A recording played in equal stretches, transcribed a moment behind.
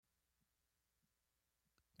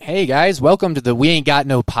Hey guys, welcome to the We Ain't Got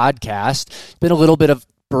No podcast. It's been a little bit of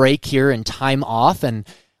break here and time off, and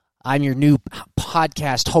I'm your new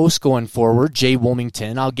podcast host going forward, Jay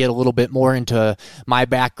Wilmington. I'll get a little bit more into my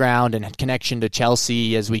background and connection to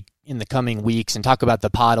Chelsea as we in the coming weeks and talk about the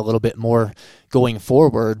pod a little bit more going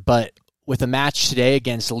forward. But with a match today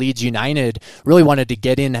against Leeds United, really wanted to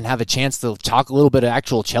get in and have a chance to talk a little bit of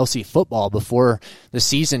actual Chelsea football before the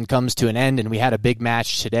season comes to an end, and we had a big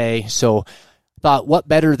match today. So thought, what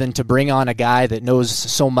better than to bring on a guy that knows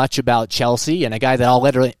so much about Chelsea and a guy that I'll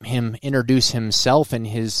let him introduce himself and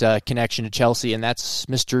his connection to Chelsea, and that's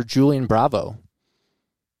Mr. Julian Bravo.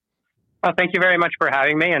 Well, thank you very much for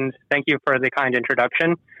having me, and thank you for the kind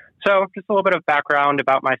introduction. So just a little bit of background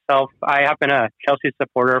about myself. I have been a Chelsea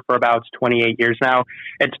supporter for about 28 years now.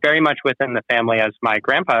 It's very much within the family, as my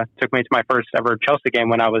grandpa took me to my first ever Chelsea game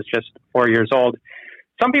when I was just 4 years old.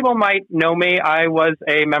 Some people might know me. I was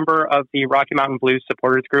a member of the Rocky Mountain Blues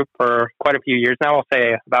supporters group for quite a few years now. I'll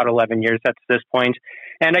say about 11 years at this point.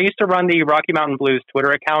 And I used to run the Rocky Mountain Blues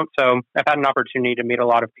Twitter account, so I've had an opportunity to meet a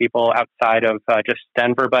lot of people outside of just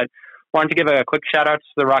Denver. But wanted to give a quick shout out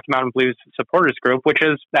to the Rocky Mountain Blues supporters group, which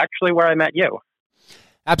is actually where I met you.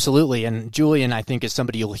 Absolutely. And Julian, I think, is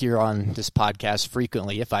somebody you'll hear on this podcast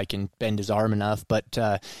frequently if I can bend his arm enough. But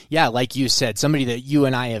yeah, like you said, somebody that you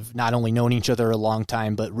and I have not only known each other a long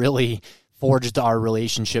time, but really forged our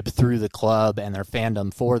relationship through the club and their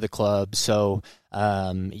fandom for the club. So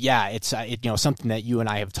yeah, it's something that you and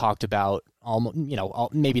I have talked about, almost,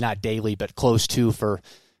 maybe not daily, but close to for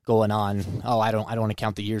going on. I don't want to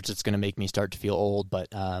count the years. It's going to make me start to feel old.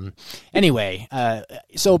 But anyway,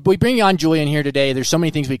 so we bring on Julian here today. There's so many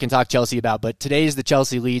things we can talk Chelsea about, but today's the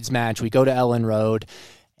Chelsea Leeds match. We go to Ellen Road,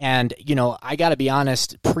 and I got to be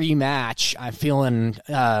honest. Pre-match, I'm feeling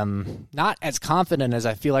not as confident as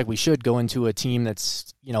I feel like we should go into a team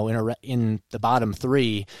that's in the bottom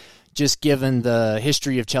three. Just given the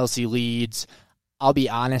history of Chelsea Leeds, I'll be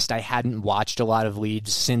honest. I hadn't watched a lot of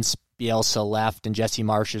Leeds since Bielsa left and Jesse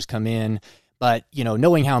Marsch has come in, but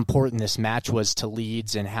knowing how important this match was to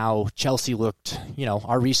Leeds and how Chelsea looked,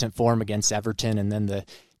 our recent form against Everton and then the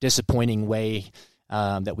disappointing way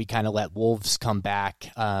that we kind of let Wolves come back.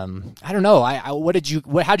 I don't know. How did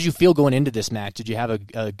you feel going into this match? Did you have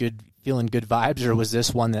a good feeling, good vibes, or was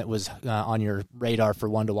this one that was on your radar for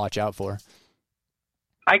one to watch out for?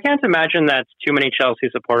 I can't imagine that too many Chelsea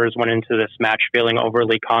supporters went into this match feeling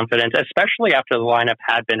overly confident, especially after the lineup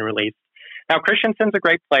had been released. Now, Christensen's a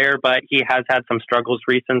great player, but he has had some struggles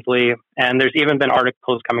recently, and there's even been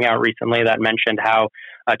articles coming out recently that mentioned how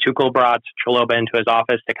Tuchel brought Chalobah into his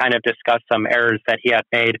office to kind of discuss some errors that he had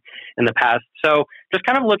made in the past. So just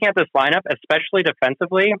kind of looking at this lineup, especially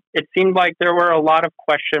defensively, it seemed like there were a lot of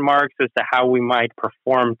question marks as to how we might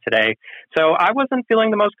perform today. So I wasn't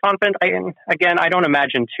feeling the most confident. I don't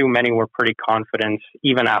imagine too many were pretty confident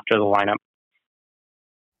even after the lineup.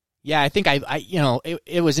 Yeah, I think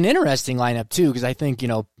it was an interesting lineup too, because I think,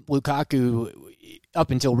 Lukaku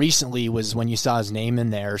up until recently was when you saw his name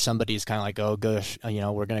in there, somebody's kind of like, oh gosh,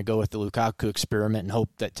 we're going to go with the Lukaku experiment and hope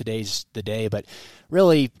that today's the day, but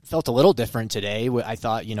really felt a little different today. I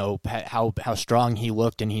thought, how strong he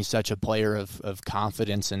looked, and he's such a player of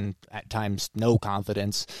confidence and at times no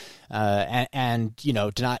confidence. To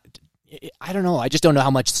not, I don't know. I just don't know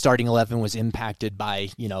how much starting 11 was impacted by,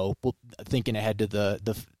 thinking ahead to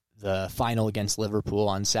the final against Liverpool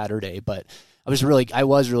on Saturday. But I was really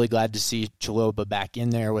glad to see Chalobah back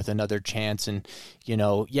in there with another chance. And,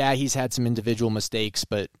 he's had some individual mistakes,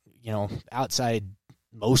 but, outside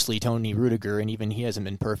mostly Tony Rudiger, and even he hasn't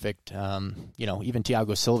been perfect. Even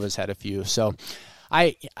Thiago Silva's had a few. So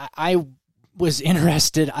I was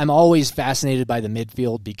interested. I'm always fascinated by the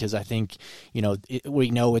midfield because I think,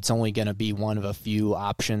 we know it's only going to be one of a few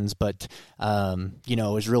options, but,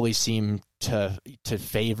 it really seemed to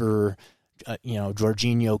favor,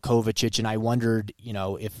 Jorginho, Kovacic, and I wondered,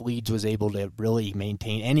 if Leeds was able to really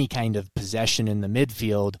maintain any kind of possession in the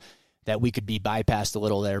midfield, that we could be bypassed a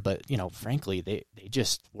little there. But, frankly, they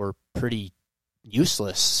just were pretty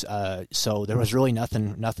useless. So there was really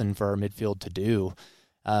nothing for our midfield to do.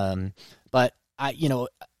 But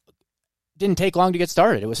didn't take long to get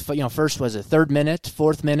started. It was, first was a third minute,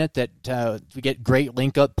 fourth minute that we get great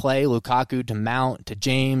link-up play, Lukaku to Mount, to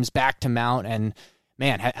James, back to Mount, and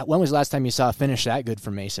man, when was the last time you saw a finish that good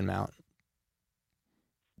from Mason Mount?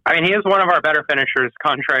 I mean, he is one of our better finishers,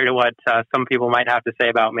 contrary to what some people might have to say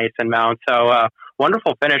about Mason Mount. So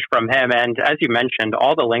wonderful finish from him. And as you mentioned,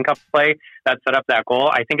 all the link-up play that set up that goal,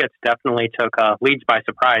 I think it definitely took Leeds by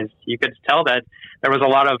surprise. You could tell that there was a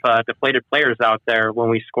lot of deflated players out there when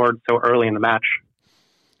we scored so early in the match.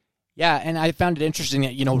 Yeah, and I found it interesting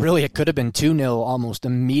that, really it could have been 2-0 almost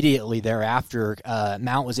immediately thereafter.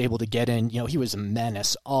 Mount was able to get in. He was a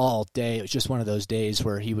menace all day. It was just one of those days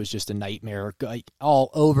where he was just a nightmare all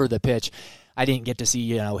over the pitch. I didn't get to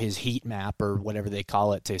see, his heat map or whatever they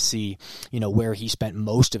call it to see, where he spent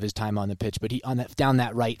most of his time on the pitch. But he down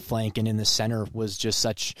that right flank and in the center was just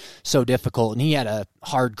so difficult. And he had a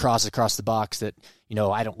hard cross across the box that,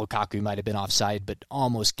 Lukaku might have been offside, but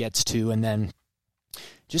almost gets to. And then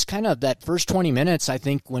just kind of that first 20 minutes, I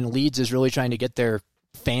think, when Leeds is really trying to get their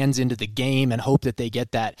fans into the game and hope that they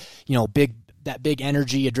get that, big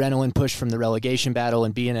energy, adrenaline push from the relegation battle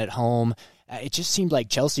and being at home. It just seemed like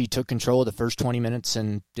Chelsea took control of the first 20 minutes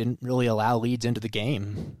and didn't really allow Leeds into the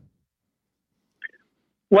game.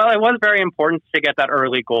 Well, it was very important to get that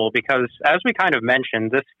early goal because, as we kind of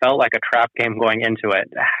mentioned, this felt like a trap game going into it.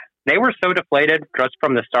 They were so deflated just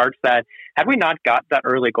from the start that had we not got that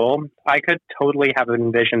early goal, I could totally have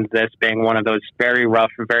envisioned this being one of those very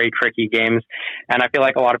rough, very tricky games. And I feel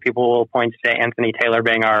like a lot of people will point to Anthony Taylor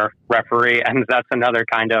being our referee, and that's another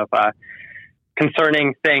kind of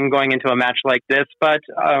concerning thing going into a match like this. But,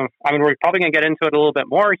 we're probably going to get into it a little bit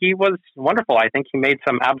more. He was wonderful. I think he made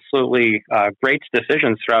some absolutely great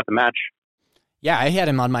decisions throughout the match. Yeah, I had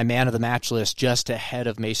him on my man of the match list just ahead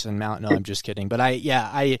of Mason Mount. No, I'm just kidding. But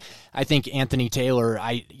I think Anthony Taylor,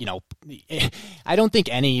 I don't think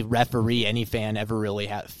any referee, any fan ever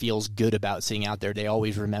really feels good about seeing out there. They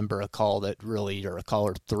always remember a call or a call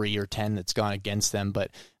or 3 or 10 that's gone against them. But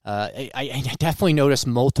I definitely noticed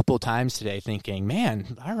multiple times today thinking,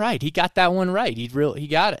 man, all right, he got that one right. He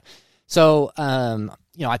got it. So,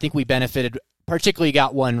 I think we benefited. Particularly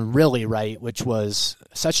got one really right, which was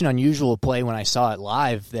such an unusual play when I saw it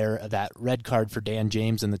live there, that red card for Dan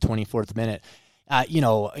James in the 24th minute.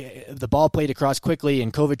 The ball played across quickly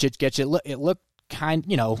and Kovacic gets it. It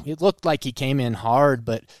looked like he came in hard,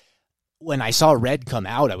 but when I saw red come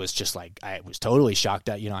out, I was just like, I was totally shocked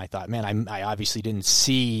that, I thought, man, I obviously didn't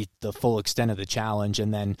see the full extent of the challenge.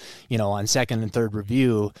 And then, on second and third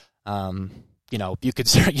review, you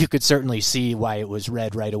could certainly see why it was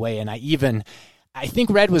red right away. And I think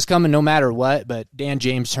red was coming no matter what, but Dan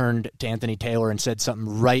James turned to Anthony Taylor and said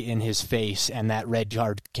something right in his face, and that red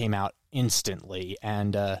card came out instantly.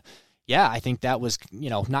 And, I think that was,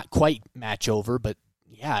 not quite match over, but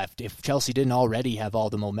yeah, if Chelsea didn't already have all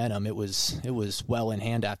the momentum, it was well in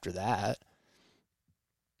hand after that.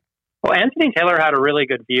 Well, Anthony Taylor had a really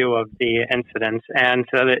good view of the incident, and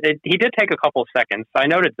he did take a couple seconds. I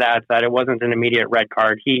noted that it wasn't an immediate red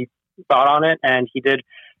card. He thought on it, and he did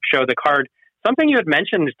show the card. Something you had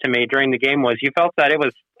mentioned to me during the game was you felt that it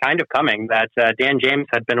was kind of coming, that Dan James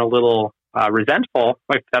had been a little resentful,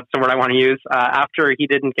 if that's the word I want to use, after he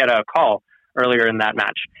didn't get a call earlier in that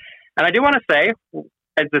match. And I do want to say,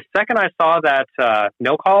 as the second I saw that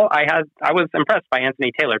no call, I was impressed by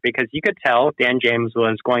Anthony Taylor because you could tell Dan James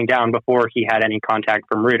was going down before he had any contact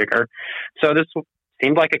from Rudiger. So this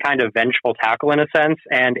seemed like a kind of vengeful tackle in a sense,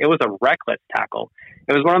 and it was a reckless tackle.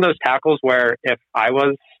 It was one of those tackles where if I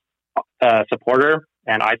was a supporter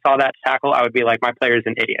and I saw that tackle, I would be like, my player's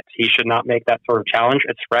an idiot. He should not make that sort of challenge.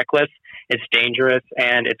 It's reckless, it's dangerous,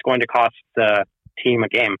 and it's going to cost the team a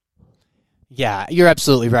game. Yeah, you're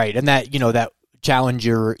absolutely right. And that, that challenge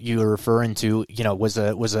you're referring to, was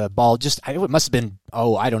a ball it must have been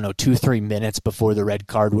 2-3 minutes before the red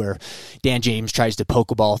card where Dan James tries to poke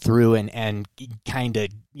a ball through and kind of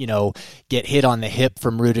get hit on the hip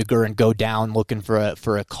from Rudiger and go down looking for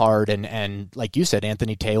a card, and like you said,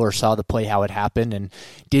 Anthony Taylor saw the play how it happened and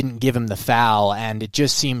didn't give him the foul. And it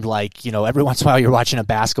just seemed like every once in a while you're watching a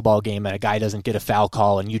basketball game and a guy doesn't get a foul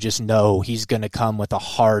call and you just know he's going to come with a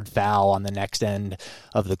hard foul on the next end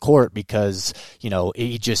of the court because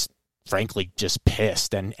he just frankly just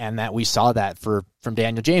pissed, and that we saw that from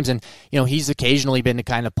Daniel James. And he's occasionally been the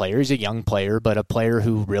kind of player, he's a young player, but a player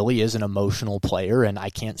who really is an emotional player, and I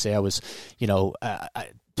can't say I was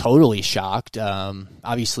totally shocked.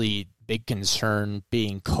 Obviously big concern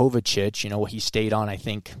being Kovacic. He stayed on, I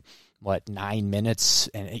think, 9 minutes,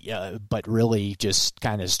 and but really just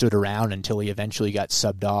kind of stood around until he eventually got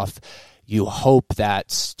subbed off. You hope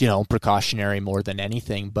that's precautionary more than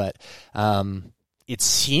anything, but it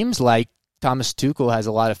seems like Thomas Tuchel has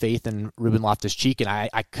a lot of faith in Ruben Loftus-Cheek, and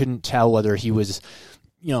I couldn't tell whether he was,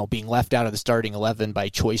 being left out of the starting 11 by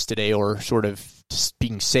choice today or sort of just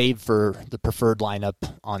being saved for the preferred lineup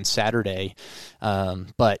on Saturday.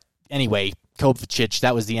 But anyway, Kovacic,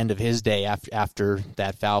 that was the end of his day after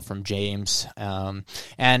that foul from James. And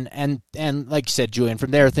like you said, Julian,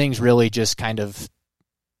 from there things really just kind of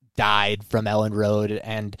died from Ellen Road,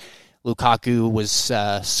 and Lukaku was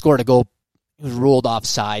scored a goal was ruled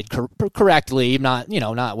offside correctly, not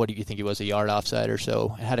what do you think he was, a yard offside or so.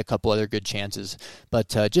 Had a couple other good chances, but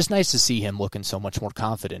just nice to see him looking so much more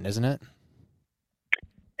confident, isn't it?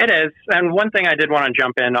 It is. And one thing I did want to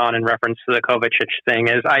jump in on in reference to the Kovacic thing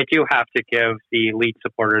is I do have to give the Leeds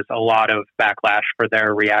supporters a lot of backlash for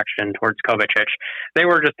their reaction towards Kovacic. They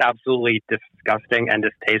were just absolutely disgusting and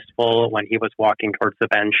distasteful when he was walking towards the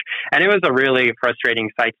bench. And it was a really frustrating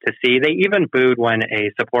sight to see. They even booed when a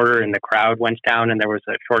supporter in the crowd went down and there was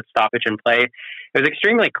a short stoppage in play. It was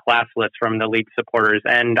extremely classless from the Leeds supporters.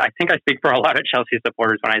 And I think I speak for a lot of Chelsea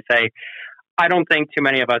supporters when I say I don't think too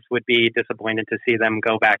many of us would be disappointed to see them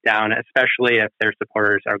go back down, especially if their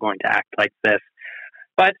supporters are going to act like this.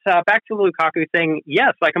 But back to the Lukaku thing,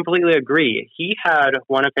 yes, I completely agree. He had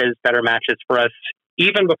one of his better matches for us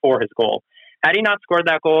even before his goal. Had he not scored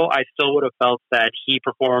that goal, I still would have felt that he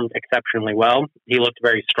performed exceptionally well. He looked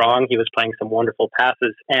very strong. He was playing some wonderful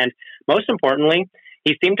passes. And most importantly,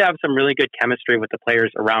 he seemed to have some really good chemistry with the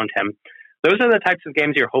players around him. Those are the types of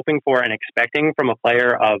games you're hoping for and expecting from a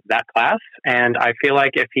player of that class. And I feel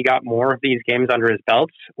like if he got more of these games under his belt,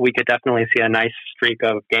 we could definitely see a nice streak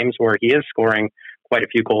of games where he is scoring quite a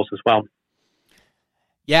few goals as well.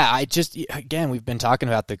 Yeah, we've been talking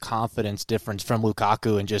about the confidence difference from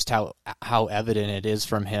Lukaku and just how evident it is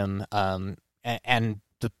from him. And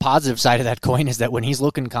the positive side of that coin is that when he's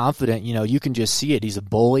looking confident, you can just see it. He's a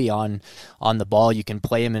bully on the ball. You can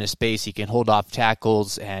play him in a space. He can hold off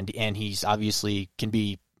tackles, and he's obviously can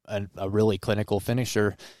be a really clinical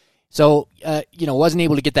finisher. So, wasn't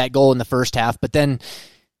able to get that goal in the first half, but then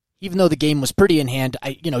even though the game was pretty in hand,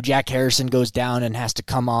 Jack Harrison goes down and has to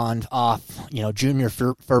come off. Junior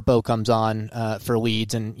Firpo comes on for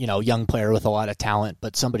Leeds, and young player with a lot of talent,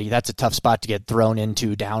 but that's a tough spot to get thrown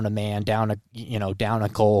into, down a man, down a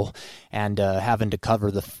goal, and having to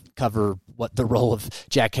cover the role of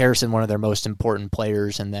Jack Harrison, one of their most important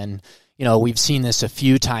players. And then we've seen this a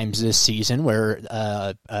few times this season where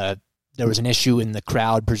there was an issue in the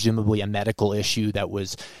crowd, presumably a medical issue that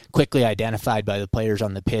was quickly identified by the players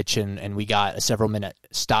on the pitch, and we got a several-minute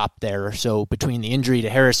stop there. So between the injury to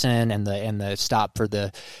Harrison and the stop for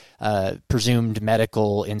the presumed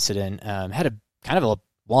medical incident, had a kind of a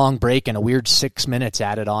long break and a weird 6 minutes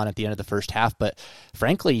added on at the end of the first half. But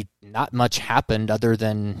frankly, not much happened other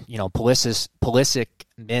than Pulisic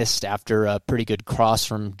missed after a pretty good cross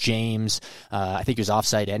from James. I think he was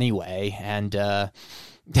offside anyway, and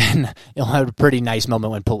then you'll have a pretty nice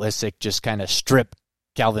moment when Pulisic just kind of stripped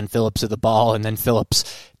Calvin Phillips of the ball, and then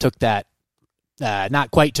Phillips took that,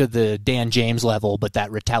 not quite to the Dan James level, but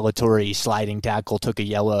that retaliatory sliding tackle, took a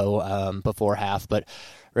yellow before half. But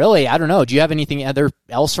really, I don't know. Do you have anything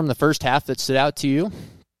else from the first half that stood out to you?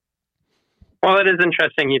 Well, it is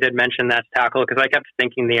interesting you did mention that tackle, because I kept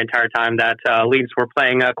thinking the entire time that Leeds were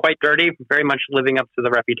playing quite dirty, very much living up to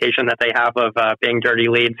the reputation that they have of being dirty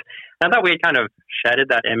Leeds. I thought we had kind of shedded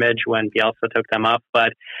that image when Bielsa took them up,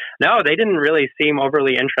 but no, they didn't really seem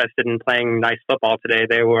overly interested in playing nice football today.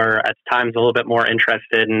 They were at times a little bit more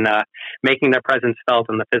interested in making their presence felt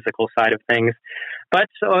on the physical side of things. But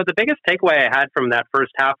the biggest takeaway I had from that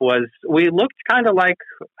first half was we looked kind of like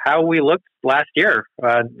how we looked last year.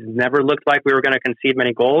 Never looked like we were going to concede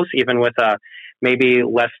many goals, even with a maybe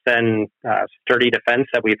less than sturdy defense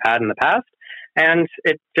that we've had in the past. And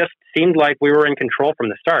it just seemed like we were in control from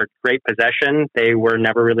the start. Great possession. They were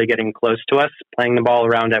never really getting close to us, playing the ball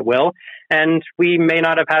around at will. And we may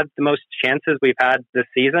not have had the most chances we've had this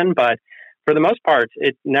season, but for the most part,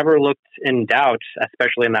 it never looked in doubt,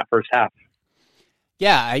 especially in that first half.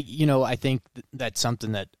 Yeah, I think that's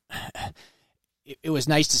something that it was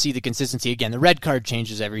nice to see the consistency. Again, the red card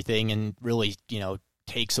changes everything and really,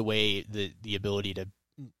 takes away the ability to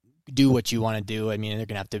do what you want to do. I mean, they're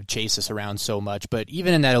going to have to chase us around so much. But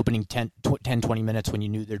even in that opening 10, 20 minutes when you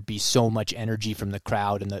knew there'd be so much energy from the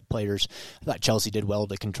crowd and the players, I thought Chelsea did well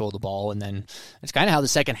to control the ball. And then it's kind of how the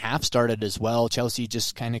second half started as well. Chelsea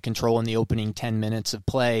just kind of controlling the opening 10 minutes of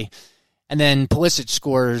play. And then Pulisic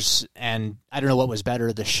scores, and I don't know what was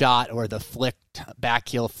better, the shot or the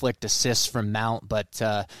backheel flicked assist from Mount. But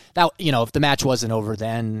that, if the match wasn't over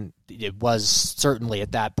then, it was certainly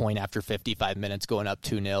at that point after 55 minutes going up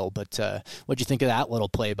 2-0. But what'd you think of that little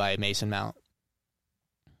play by Mason Mount?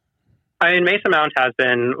 I mean, Mason Mount has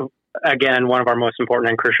been, again, one of our most important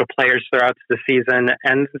and crucial players throughout the season.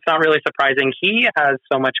 And it's not really surprising. He has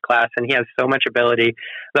so much class and he has so much ability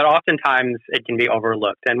that oftentimes it can be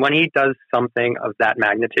overlooked. And when he does something of that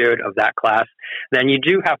magnitude, of that class, then you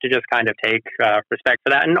do have to just kind of take respect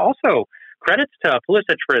for that. And also, credits to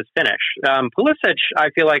Pulisic for his finish. Pulisic, I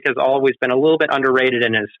feel like, has always been a little bit underrated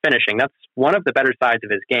in his finishing. That's one of the better sides of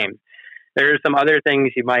his game. There's some other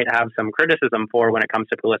things you might have some criticism for when it comes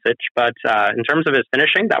to Pulisic, but in terms of his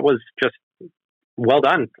finishing, that was just well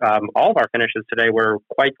done. All of our finishes today were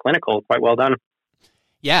quite clinical, quite well done.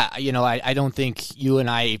 Yeah, I don't think you and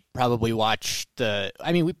I probably watch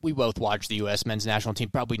we both watch the U.S. men's national team,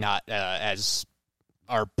 probably not as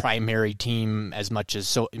our primary team as much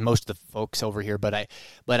as most of the folks over here, but I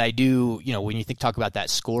do, when you talk about that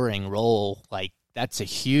scoring role, like that's a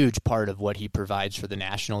huge part of what he provides for the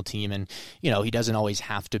national team. And, he doesn't always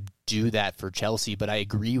have to do that for Chelsea, but I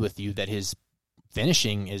agree with you that his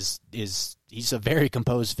finishing he's a very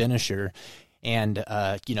composed finisher. And,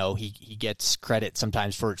 he gets credit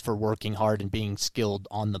sometimes for working hard and being skilled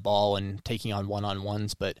on the ball and taking on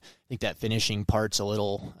one-on-ones. But I think that finishing part's a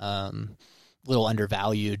little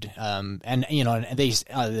undervalued. I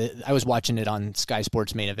was watching it on Sky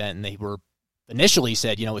Sports Main Event, and they were initially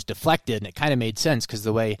said, it was deflected, and it kind of made sense because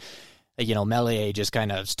the way, Meslier just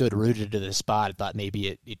kind of stood rooted to the spot. I thought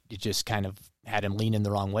maybe it just kind of had him leaning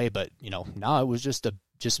the wrong way, but, no, it was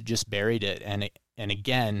just buried it. And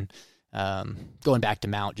again, going back to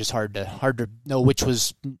Mount, just hard to know which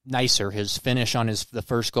was nicer, his finish on the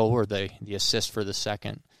first goal or the assist for the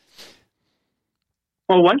second.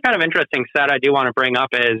 Well, one kind of interesting stat I do want to bring up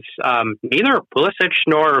is neither Pulisic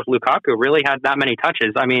nor Lukaku really had that many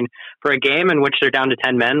touches. I mean, for a game in which they're down to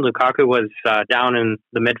 10 men, Lukaku was down in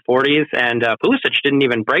the mid-40s, and Pulisic didn't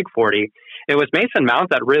even break 40. It was Mason Mount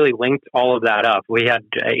that really linked all of that up. We had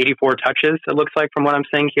 84 touches, it looks like, from what I'm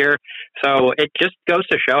seeing here. So it just goes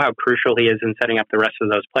to show how crucial he is in setting up the rest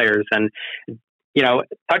of those players. And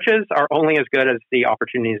touches are only as good as the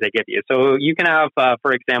opportunities they give you. So you can have,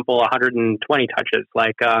 for example, 120 touches,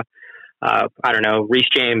 like, Reece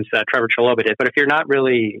James, Trevor Chalobah did. But if you're not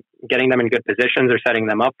really getting them in good positions or setting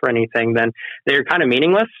them up for anything, then they're kind of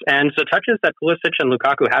meaningless. And so touches that Pulisic and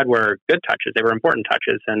Lukaku had were good touches. They were important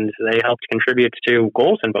touches, and they helped contribute to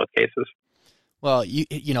goals in both cases. Well,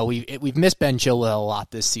 we've missed Ben Chilwell a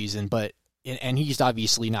lot this season, and he's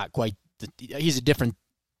obviously not quite. He's a different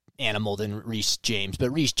animal than Reece James,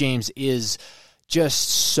 but Reece James is just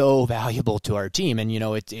so valuable to our team, and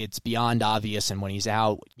it's beyond obvious. And when he's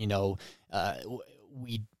out, we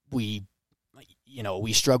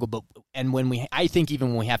struggle. But I think even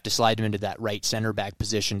when we have to slide him into that right center back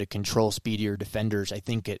position to control speedier defenders, I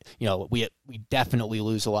think we definitely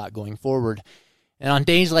lose a lot going forward. And on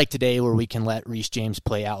days like today where we can let Reece James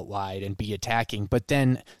play out wide and be attacking, but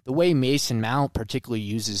then the way Mason Mount particularly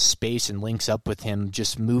uses space and links up with him,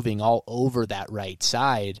 just moving all over that right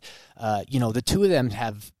side, the two of them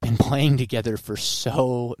have been playing together for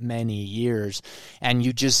so many years, and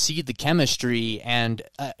you just see the chemistry, and,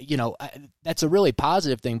 that's a really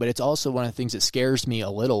positive thing, but it's also one of the things that scares me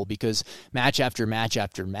a little because match after match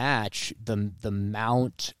after match, the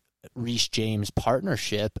Mount Reece James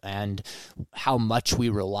partnership and how much we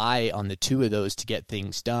rely on the two of those to get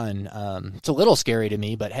things done. It's a little scary to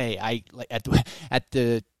me, but hey, if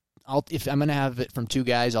I'm going to have it from two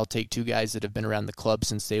guys, I'll take two guys that have been around the club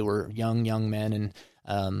since they were young men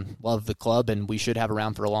and love the club, and we should have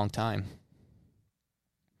around for a long time.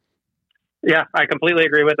 Yeah, I completely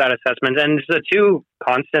agree with that assessment. And the two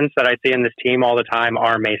constants that I see in this team all the time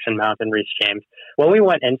are Mason Mount and Reece James. When we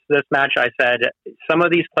went into this match, I said some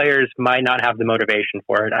of these players might not have the motivation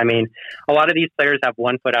for it. I mean, a lot of these players have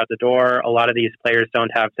one foot out the door. A lot of these players don't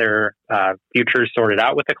have their futures sorted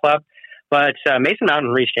out with the club. But Mason Mount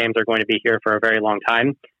and Reece James are going to be here for a very long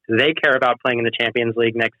time. They care about playing in the Champions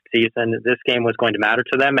League next season. This game was going to matter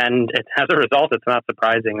to them. And as a result, it's not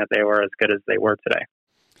surprising that they were as good as they were today.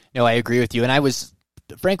 No, I agree with you. And I was,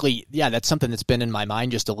 frankly, that's something that's been in my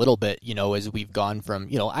mind just a little bit, as we've gone from,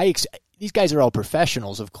 these guys are all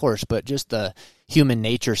professionals, of course, but just the human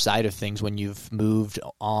nature side of things when you've moved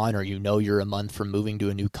on or you're a month from moving to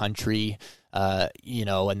a new country, and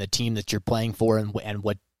the team that you're playing for and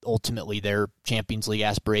what ultimately their Champions League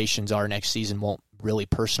aspirations are next season won't really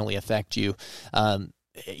personally affect you.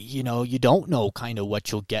 You don't know kind of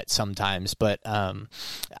what you'll get sometimes, but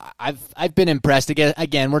I've been impressed.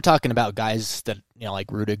 Again, we're talking about guys that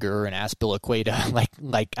like Rudiger and Azpilicueta.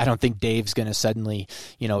 Like I don't think Dave's going to suddenly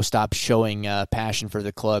stop showing passion for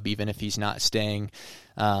the club even if he's not staying.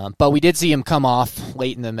 But we did see him come off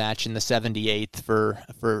late in the match in the 78th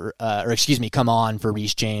come on for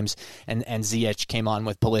Reece James, and Ziyech came on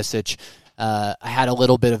with Pulisic. I had a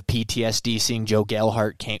little bit of PTSD seeing Joe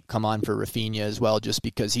Gelhardt come on for Rafinha as well, just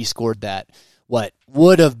because he scored that what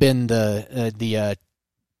would have been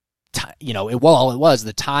it was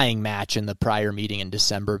the tying match in the prior meeting in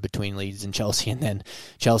December between Leeds and Chelsea, and then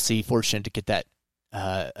Chelsea fortunate to get that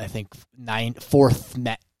I think fourth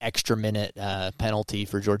extra minute penalty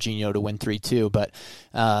for Jorginho to win 3-2. But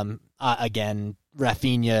again,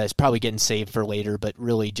 Rafinha is probably getting saved for later, but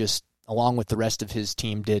really just along with the rest of his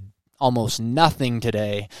team did almost nothing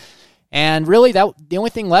today. And really, the only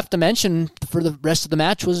thing left to mention for the rest of the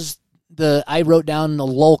match was I wrote down the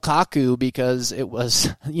Lukaku because it was,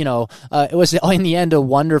 it was in the end a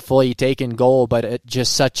wonderfully taken goal, but it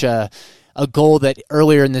just such a goal that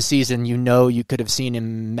earlier in the season, you could have seen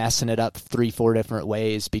him messing it up 3-4 different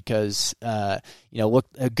ways because, look,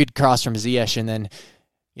 a good cross from Ziyech, and then,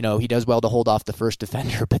 he does well to hold off the first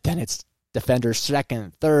defender, but then it's defender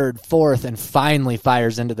second, third, fourth, and finally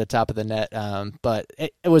fires into the top of the net. But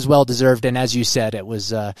it was well deserved, and as you said, it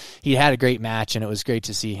was he had a great match, and it was great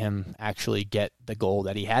to see him actually get the goal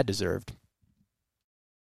that he had deserved.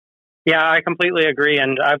 Yeah, I completely agree,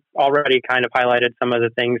 and I've already kind of highlighted some of the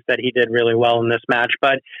things that he did really well in this match,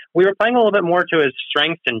 but we were playing a little bit more to his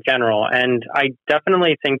strengths in general, and I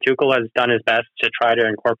definitely think Tuchel has done his best to try to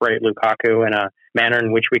incorporate Lukaku in a manner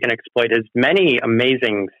in which we can exploit his many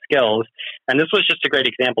amazing skills, and this was just a great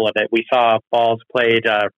example of it. We saw balls played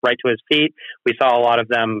right to his feet. We saw a lot of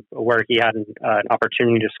them where he had an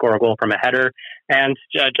opportunity to score a goal from a header, and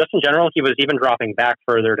just in general, he was even dropping back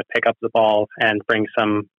further to pick up the ball and bring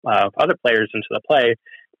some other players into the play.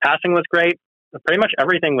 Passing was great. Pretty much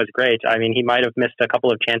everything was great. I mean, he might have missed a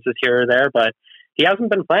couple of chances here or there, but he hasn't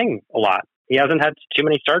been playing a lot. He hasn't had too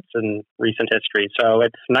many starts in recent history, so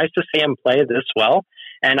it's nice to see him play this well.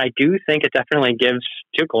 And I do think it definitely gives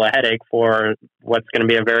Tuchel a headache for what's going to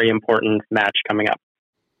be a very important match coming up.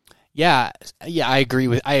 Yeah, I agree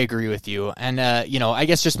with you. And I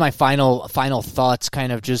guess just my final thoughts,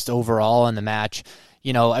 kind of just overall on the match.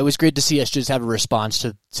 It was great to see us just have a response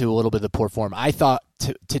to a little bit of the poor form. I thought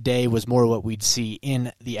today was more what we'd see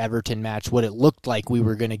in the Everton match, what it looked like we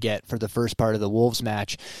were going to get for the first part of the Wolves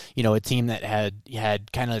match. A team that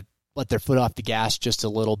had kind of let their foot off the gas just a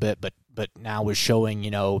little bit, but now was showing,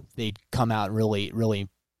 they'd come out really, really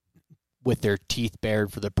with their teeth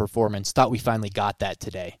bared for the performance. Thought we finally got that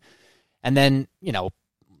today. And then,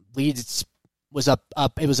 Leeds was up.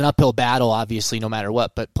 It was an uphill battle, obviously, no matter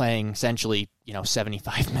what, but playing essentially,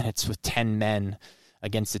 75 minutes with 10 men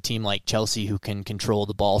against a team like Chelsea who can control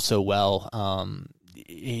the ball so well.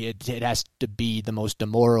 It has to be the most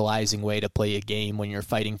demoralizing way to play a game when you're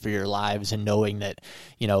fighting for your lives and knowing that,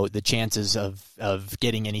 the chances of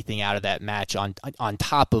getting anything out of that match on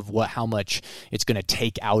top of how much it's going to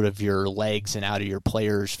take out of your legs and out of your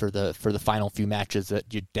players for the final few matches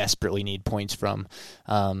that you desperately need points from.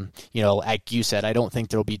 Like you said, I don't think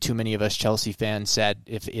there'll be too many of us Chelsea fans sad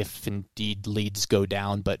if indeed Leeds go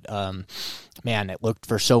down, but man, it looked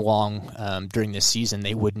for so long during this season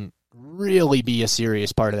they wouldn't really be a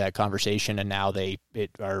serious part of that conversation, and now they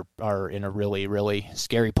are in a really, really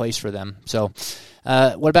scary place for them. So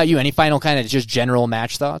what about you? Any final kind of just general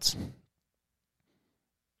match thoughts?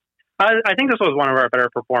 I think this was one of our better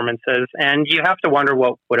performances, and you have to wonder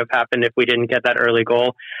what would have happened if we didn't get that early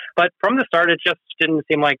goal. But from the start, it just didn't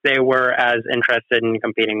seem like they were as interested in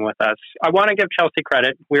competing with us. I want to give Chelsea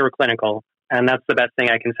credit. We were clinical, and that's the best thing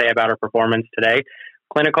I can say about our performance today.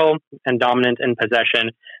 Clinical and dominant in possession,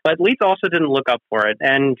 but Leeds also didn't look up for it.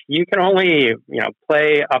 And you can only,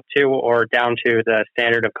 play up to or down to the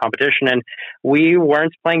standard of competition. And we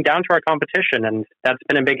weren't playing down to our competition. And that's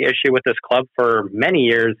been a big issue with this club for many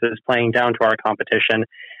years, is playing down to our competition.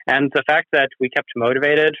 And the fact that we kept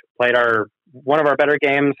motivated, played one of our better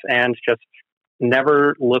games, and just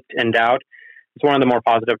never looked in doubt, it's one of the more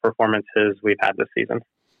positive performances we've had this season.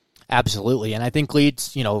 Absolutely. And I think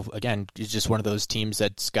Leeds, again, is just one of those teams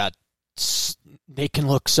they can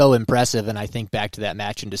look so impressive. And I think back to that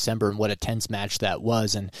match in December and what a tense match that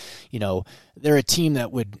was. And, they're a team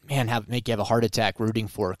that would, make you have a heart attack rooting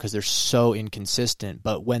for because they're so inconsistent.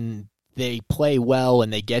 But when they play well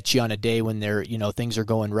and they get you on a day when they're, things are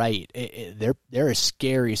going right, they're a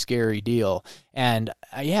scary, scary deal. And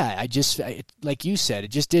like you said,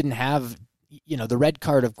 it just didn't have, the red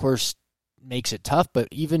card, of course, makes it tough, but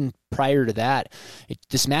even prior to that,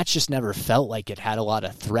 this match just never felt like it had a lot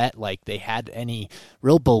of threat, like they had any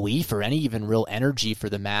real belief or any even real energy for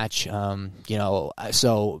the match.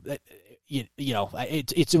 It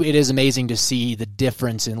is amazing to see the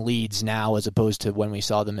difference in Leeds now as opposed to when we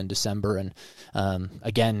saw them in December. And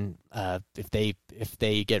again, if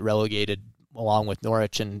they get relegated along with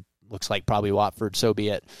Norwich and looks like probably Watford, so be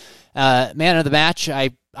it. Man of the match,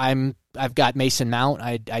 I've got Mason Mount.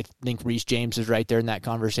 I think Reece James is right there in that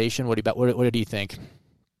conversation. What do you think?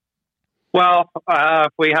 Well,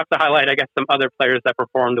 we have to highlight, I guess, some other players that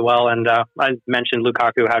performed well. And I mentioned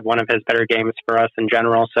Lukaku had one of his better games for us in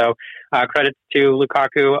general. So credits to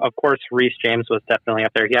Lukaku. Of course, Reece James was definitely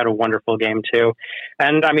up there. He had a wonderful game, too.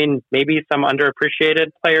 And, I mean, maybe some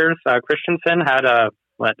underappreciated players. Christensen had a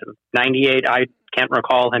 98. I can't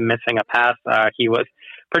recall him missing a pass. He was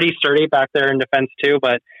pretty sturdy back there in defense, too.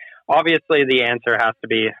 But obviously, the answer has to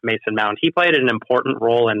be Mason Mount. He played an important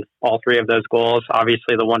role in all three of those goals.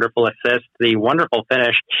 Obviously, the wonderful assist, the wonderful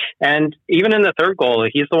finish, and even in the third goal,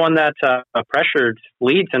 he's the one that pressured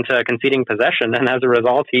Leeds into conceding possession. And as a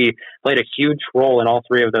result, he played a huge role in all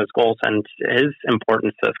three of those goals. And his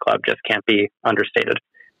importance to this club just can't be understated.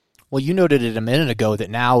 Well, you noted it a minute ago that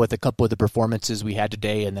now with a couple of the performances we had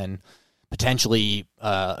today, and then potentially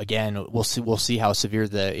again, we'll see how severe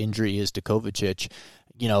the injury is to Kovacic.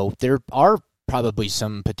 You know, there are probably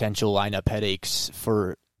some potential lineup headaches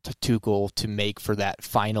for Tuchel to make for that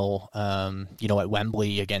final, at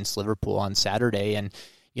Wembley against Liverpool on Saturday. And,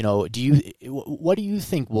 what do you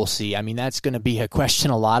think we'll see? I mean, that's going to be a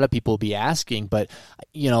question a lot of people will be asking, but,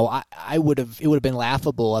 it would have been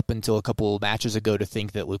laughable up until a couple of matches ago to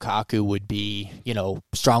think that Lukaku would be,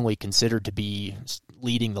 strongly considered to be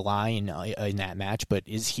leading the line in that match. But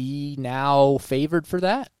is he now favored for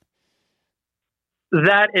that?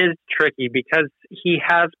 That is tricky because he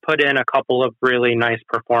has put in a couple of really nice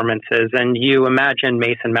performances, and you imagine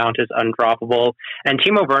Mason Mount is undroppable, and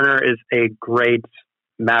Timo Werner is a great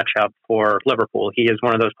matchup for Liverpool. He is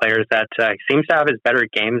one of those players that seems to have his better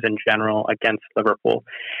games in general against Liverpool.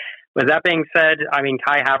 With that being said, I mean,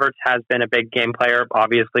 Kai Havertz has been a big game player,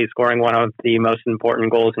 obviously scoring one of the most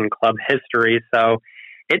important goals in club history, so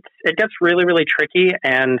it gets really, really tricky,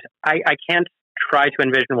 and I can't try to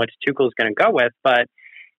envision what Tuchel is going to go with, but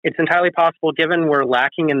it's entirely possible, given we're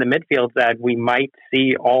lacking in the midfield, that we might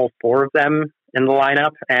see all four of them in the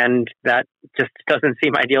lineup, and that just doesn't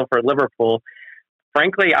seem ideal for Liverpool.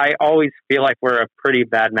 Frankly, I always feel like we're a pretty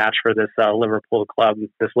bad match for this Liverpool club,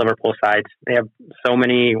 this Liverpool side. They have so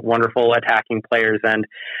many wonderful attacking players, and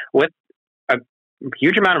with a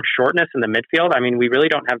huge amount of shortness in the midfield, I mean, we really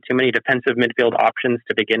don't have too many defensive midfield options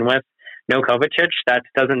to begin with. No Kovacic, that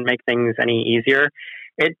doesn't make things any easier.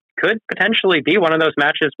 It could potentially be one of those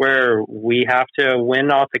matches where we have to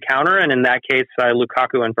win off the counter, and in that case,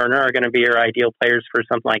 Lukaku and Werner are going to be our ideal players for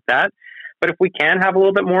something like that. But if we can have a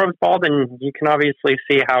little bit more of the ball, then you can obviously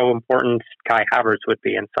see how important Kai Havertz would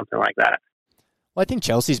be in something like that. Well, I think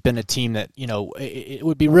Chelsea's been a team that, it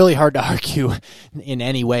would be really hard to argue in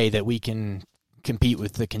any way that we can compete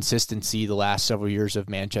with the consistency the last several years of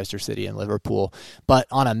Manchester City and Liverpool. But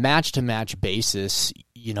on a match-to-match basis,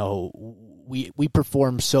 we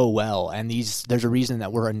perform so well, and there's a reason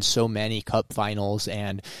that we're in so many cup finals,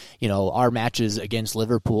 and our matches against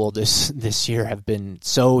Liverpool this year have been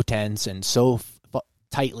so tense and so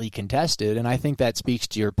tightly contested, and I think that speaks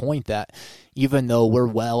to your point that even though we're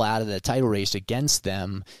well out of the title race against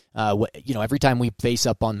them, every time we face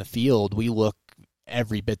up on the field, we look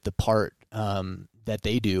every bit the part that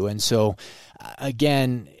they do. And so,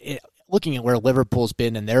 again, looking at where Liverpool's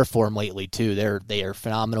been in their form lately too, they are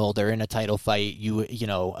phenomenal. They're in a title fight.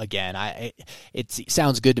 It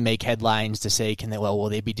sounds good to make headlines to say, will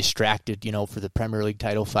they be distracted, for the Premier League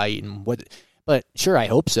title fight and what? But sure, I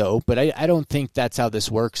hope so. But I don't think that's how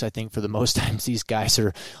this works. I think for the most times, these guys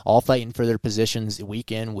are all fighting for their positions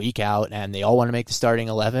week in, week out, and they all want to make the starting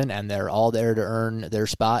 11, and they're all there to earn their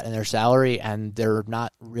spot and their salary, and they're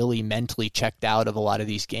not really mentally checked out of a lot of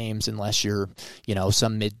these games unless you're,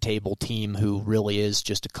 some mid-table team who really is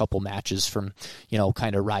just a couple matches from,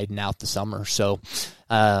 kind of riding out the summer. So,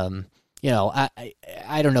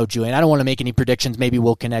 I don't know, Julian. I don't want to make any predictions. Maybe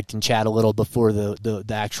we'll connect and chat a little before the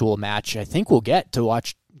actual match. I think we'll get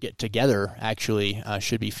together, actually.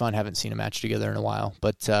 Should be fun. Haven't seen a match together in a while.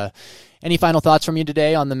 But any final thoughts from you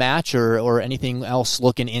today on the match or anything else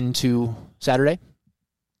looking into Saturday?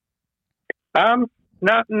 Not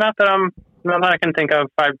that I can think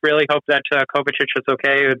of. I really hope that Kovacic is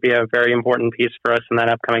okay. It would be a very important piece for us in that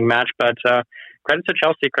upcoming match. But credit to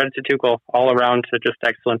Chelsea, credit to Tuchel, all around to just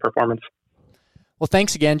excellent performance. Well,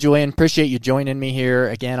 thanks again, Julian. Appreciate you joining me here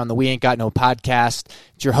again on the We Ain't Got No podcast.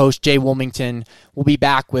 It's your host, Jay Wilmington. We'll be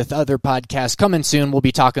back with other podcasts coming soon. We'll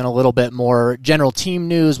be talking a little bit more general team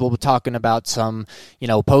news. We'll be talking about some,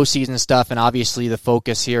 postseason stuff, and obviously the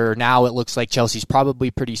focus here now. It looks like Chelsea's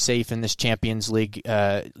probably pretty safe in this Champions League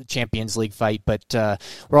fight, but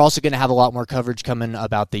we're also going to have a lot more coverage coming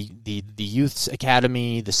about the youth's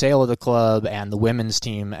academy, the sale of the club, and the women's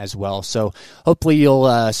team as well. So hopefully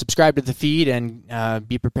you'll subscribe to the feed and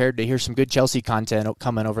be prepared to hear some good Chelsea content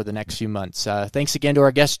coming over the next few months. Thanks again to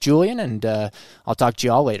our guest, Julian, and I'll talk to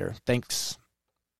you all later. Thanks.